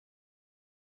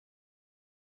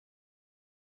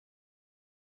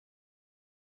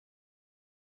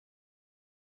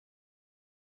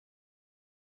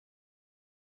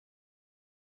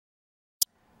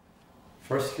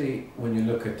Firstly, when you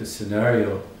look at the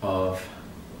scenario of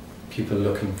people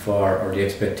looking for, or the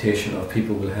expectation of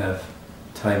people will have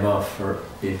time off for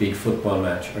a big football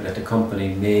match, or that the company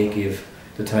may give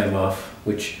the time off,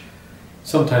 which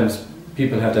sometimes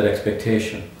people have that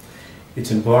expectation,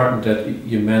 it's important that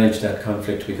you manage that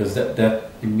conflict, because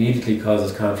that immediately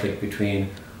causes conflict between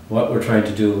what we're trying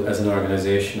to do as an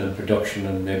organisation and production,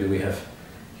 and maybe we have,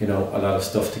 a lot of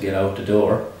stuff to get out the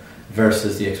door,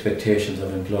 versus the expectations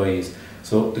of employees.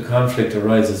 So the conflict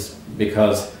arises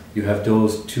because you have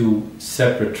those two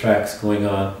separate tracks going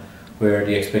on where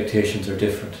the expectations are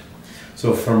different.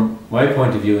 So from my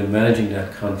point of view, in managing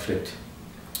that conflict,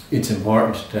 it's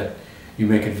important that you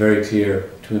make it very clear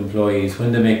to employees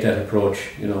when they make that approach,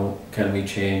 can we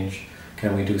change,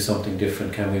 can we do something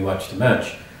different, can we watch the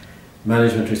match?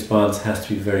 Management response has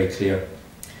to be very clear,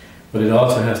 but it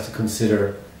also has to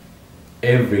consider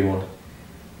everyone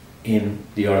in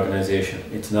the organisation.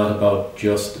 It's not about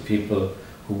just the people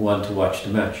who want to watch the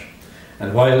match.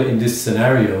 And while in this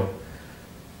scenario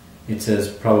it says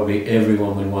probably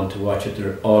everyone will want to watch it,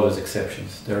 there are always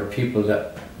exceptions. There are people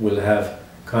that will have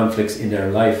conflicts in their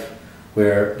life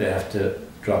where they have to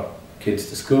drop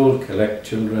kids to school, collect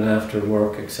children after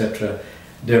work, etc.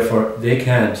 Therefore they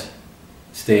can't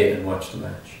stay and watch the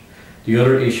match. The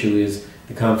other issue is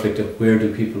the conflict of where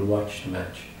do people watch the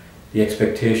match. The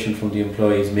expectation from the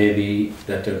employees may be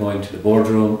that they're going to the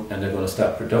boardroom and they're going to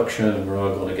stop production and we're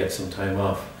all going to get some time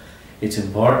off. It's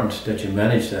important that you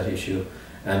manage that issue,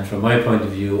 and from my point of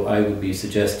view I would be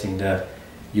suggesting that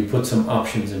you put some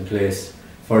options in place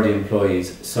for the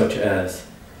employees, such as,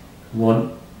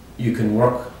 one, you can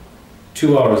work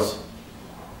 2 hours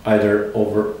either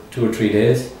over 2 or 3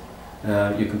 days.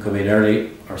 You can come in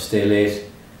early or stay late,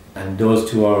 and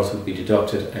those 2 hours would be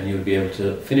deducted and you'll be able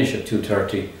to finish at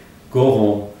 2:30, go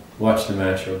home, watch the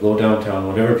match, or go downtown,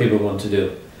 whatever people want to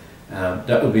do.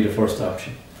 That would be the first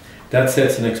option. That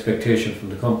sets an expectation from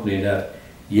the company that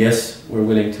yes, we're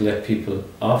willing to let people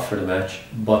off for the match,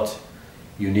 but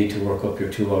you need to work up your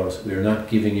 2 hours. We're not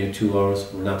giving you 2 hours,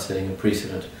 we're not setting a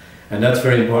precedent. And that's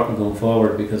very important going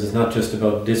forward, because it's not just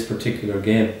about this particular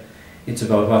game, it's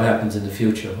about what happens in the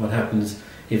future. What happens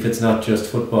if it's not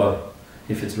just football,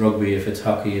 if it's rugby, if it's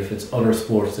hockey, if it's other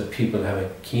sports that people have a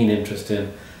keen interest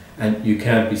in, and you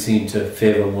can't be seen to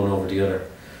favour one over the other.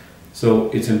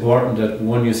 So it's important that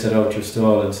when you set out your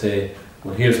stall and say,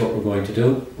 well, here's what we're going to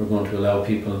do, we're going to allow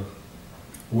people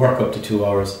work up to 2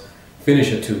 hours,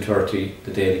 finish at 2:30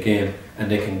 the day of the game,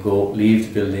 and they can go leave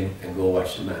the building and go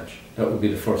watch the match. That would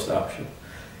be the first option.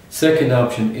 Second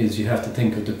option is you have to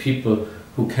think of the people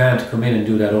who can't come in and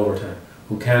do that overtime,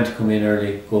 who can't come in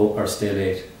early, go or stay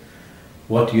late.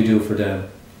 What do you do for them?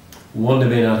 One, they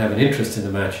may not have an interest in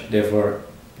the match, therefore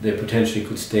they potentially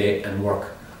could stay and work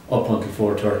up until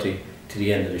 4:30 to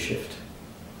the end of the shift.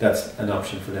 That's an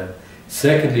option for them.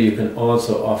 Secondly, you can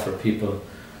also offer people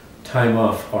time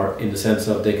off, or in the sense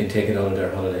of they can take it out of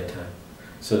their holiday time.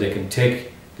 So they can take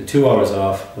the 2 hours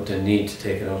off, but they need to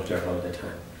take it out of their holiday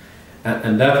time.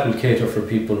 And that will cater for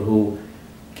people who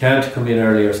can't come in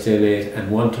early or stay late and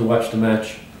want to watch the match,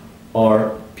 or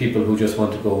people who just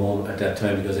want to go home at that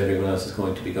time because everyone else is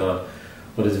going to be gone.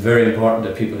 But it's very important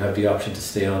that people have the option to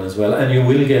stay on as well. And you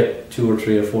will get 2 or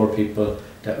 3 or 4 people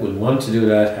that will want to do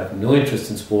that, have no interest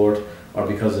in sport, or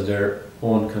because of their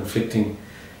own conflicting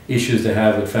issues they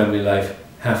have with family life,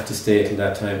 have to stay till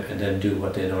that time and then do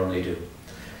what they normally do.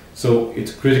 So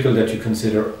it's critical that you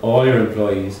consider all your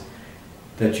employees,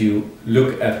 that you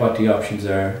look at what the options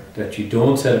are, that you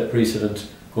don't set a precedent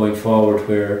going forward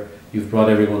where you've brought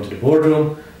everyone to the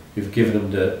boardroom, you've given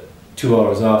them the 2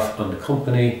 hours off on the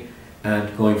company,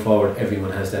 and going forward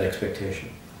everyone has that expectation.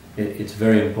 It's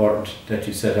very important that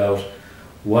you set out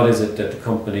what is it that the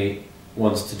company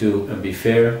wants to do and be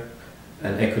fair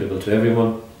and equitable to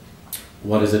everyone.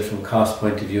 What is it from cost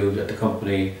point of view that the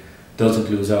company doesn't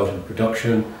lose out in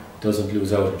production, doesn't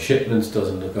lose out in shipments,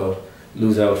 doesn't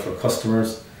lose out for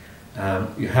customers.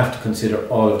 You have to consider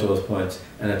all of those points,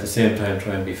 and at the same time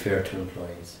try and be fair to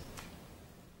employees.